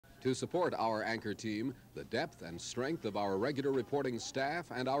To support our anchor team, the depth and strength of our regular reporting staff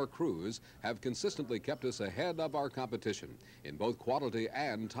and our crews have consistently kept us ahead of our competition in both quality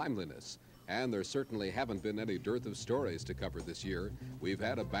and timeliness. And there certainly haven't been any dearth of stories to cover this year. We've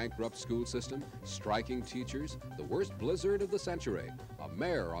had a bankrupt school system, striking teachers, the worst blizzard of the century, a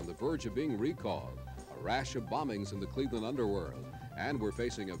mayor on the verge of being recalled, a rash of bombings in the Cleveland underworld, and we're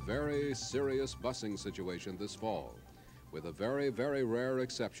facing a very serious busing situation this fall. With a very, very rare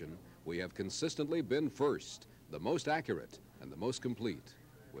exception, we have consistently been first, the most accurate, and the most complete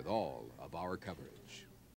with all of our coverage.